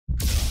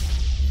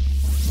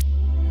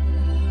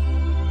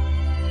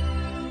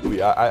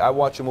movie. I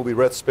watched a movie,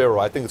 Red Sparrow.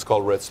 I think it's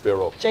called Red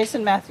Sparrow.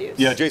 Jason Matthews.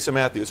 Yeah, Jason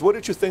Matthews. What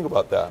did you think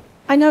about that?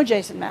 I know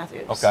Jason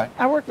Matthews. Okay.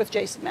 I worked with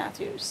Jason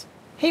Matthews.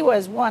 He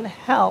was one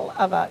hell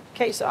of a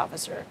case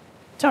officer.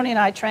 Tony and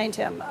I trained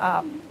him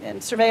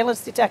in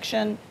surveillance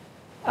detection.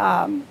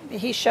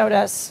 He showed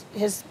us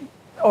his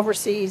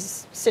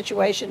overseas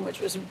situation,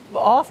 which was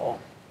awful.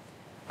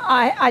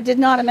 I did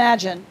not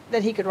imagine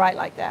that he could write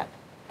like that.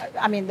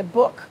 I mean, the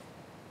book,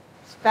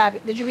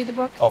 fabulous. Did you read the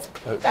book? Oh,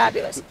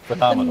 fabulous.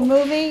 Phenomenal.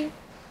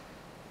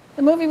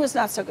 The movie was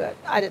not so good,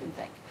 I didn't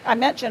think. I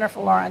met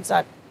Jennifer Lawrence.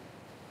 I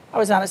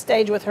was on a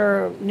stage with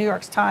her, New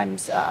York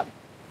Times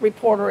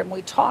reporter, and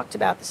we talked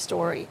about the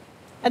story.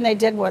 And they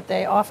did what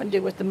they often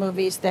do with the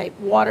movies. They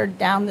watered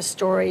down the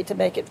story to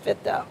make it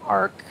fit the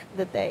arc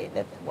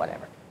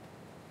whatever.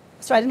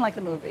 So I didn't like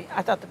the movie.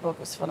 I thought the book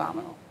was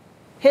phenomenal.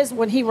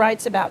 When he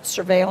writes about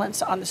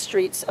surveillance on the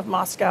streets of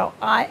Moscow,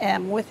 I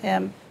am with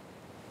him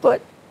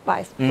foot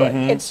by foot.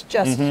 It's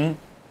just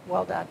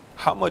well done.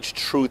 How much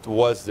truth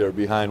was there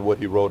behind what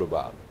he wrote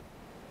about?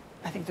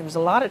 I think there was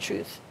a lot of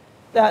truth.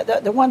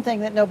 The one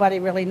thing that nobody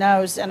really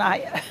knows, and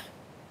I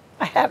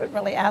haven't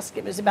really asked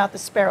him, is about the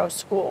Sparrow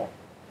School.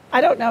 I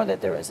don't know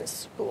that there is a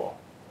school,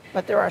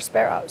 but there are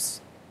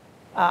sparrows.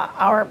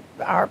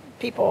 Our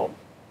people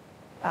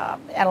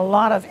and a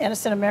lot of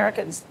innocent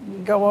Americans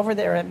go over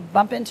there and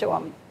bump into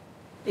them,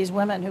 these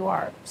women who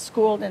are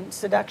schooled in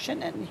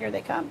seduction, and here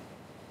they come.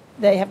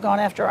 They have gone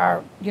after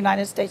our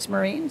United States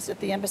Marines at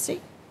the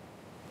embassy.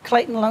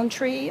 Clayton Lone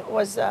Tree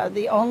was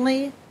the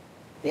only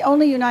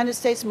United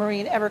States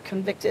Marine ever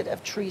convicted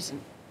of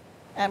treason.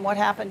 And what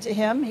happened to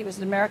him? He was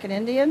an American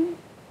Indian.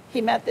 He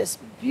met this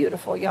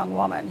beautiful young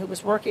woman who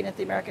was working at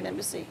the American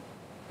embassy.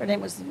 Her name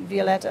was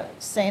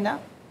Valuetainment.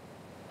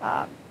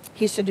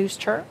 He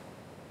seduced her.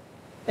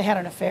 They had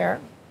an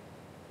affair.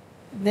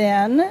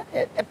 Then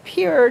it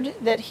appeared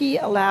that he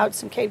allowed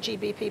some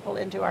KGB people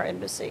into our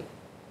embassy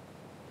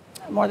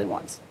more than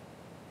once.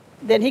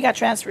 Then he got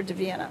transferred to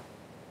Vienna.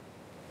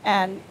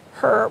 And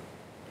her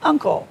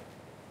uncle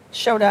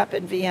showed up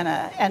in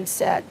Vienna and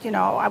said, you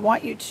know, I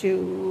want you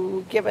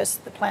to give us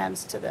the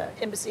plans to the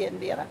embassy in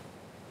Vienna.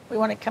 We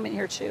want to come in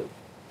here too.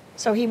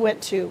 So he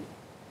went to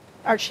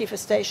our chief of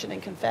station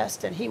and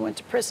confessed, and he went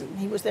to prison.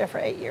 He was there for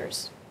 8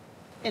 years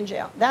in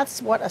jail.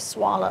 That's what a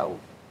swallow,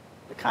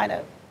 the kind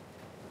of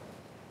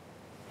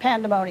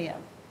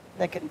pandemonium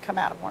that can come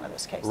out of one of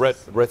those cases.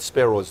 Red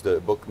Sparrow is the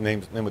book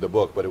name of the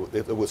book, but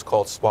it was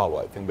called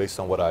Swallow, I think, based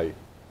on what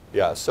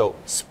so.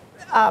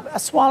 A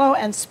swallow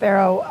and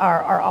sparrow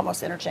are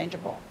almost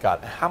interchangeable.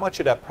 Got it. How much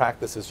of that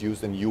practice is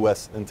used in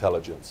U.S.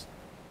 intelligence?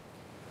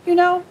 You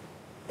know,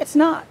 it's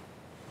not.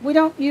 We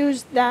don't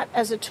use that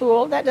as a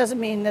tool. That doesn't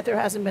mean that there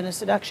hasn't been a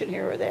seduction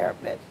here or there.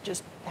 It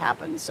just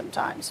happens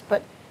sometimes.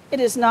 But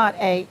it is not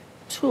a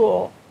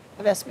tool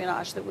of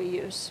espionage that we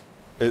use.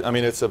 I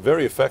mean, it's a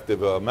very effective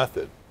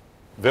method.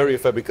 Very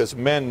effective, because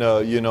men,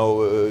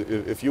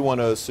 if you want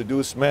to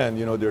seduce men,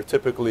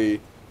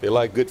 they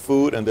like good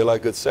food and they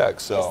like good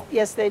sex. So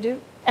yes, they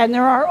do. And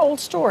there are old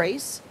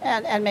stories,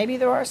 and maybe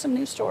there are some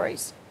new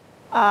stories.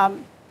 But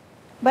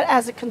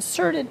as a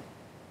concerted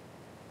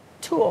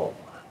tool,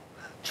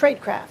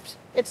 tradecraft,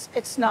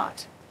 it's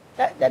not.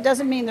 That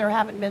doesn't mean there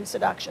haven't been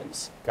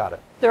seductions. Got it.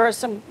 There are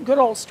some good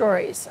old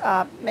stories,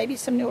 maybe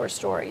some newer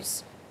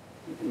stories,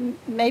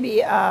 maybe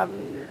a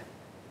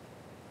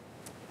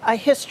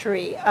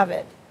history of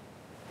it.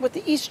 With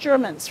the East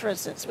Germans, for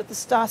instance, with the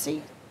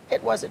Stasi,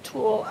 it was a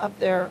tool of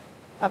their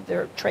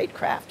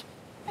tradecraft,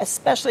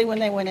 especially when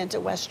they went into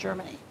West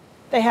Germany.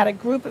 They had a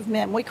group of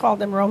men, we called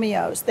them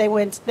Romeos. They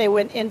went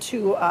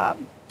into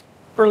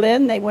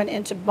Berlin, they went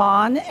into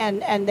Bonn,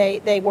 and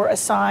they were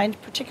assigned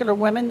particular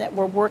women that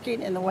were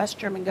working in the West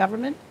German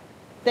government.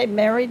 They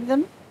married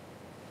them,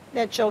 they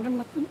had children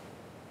with them.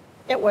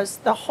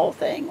 The whole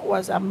thing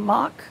was a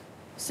mock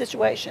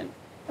situation.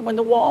 And when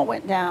the wall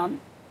went down,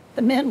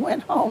 the men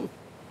went home.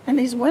 And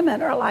these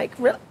women are like,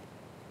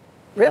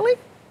 really?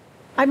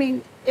 I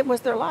mean, it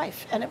was their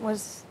life, and it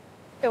was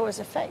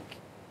a fake.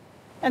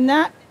 And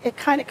it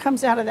kind of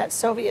comes out of that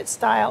Soviet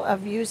style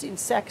of using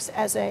sex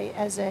as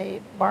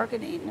a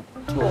bargaining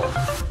tool.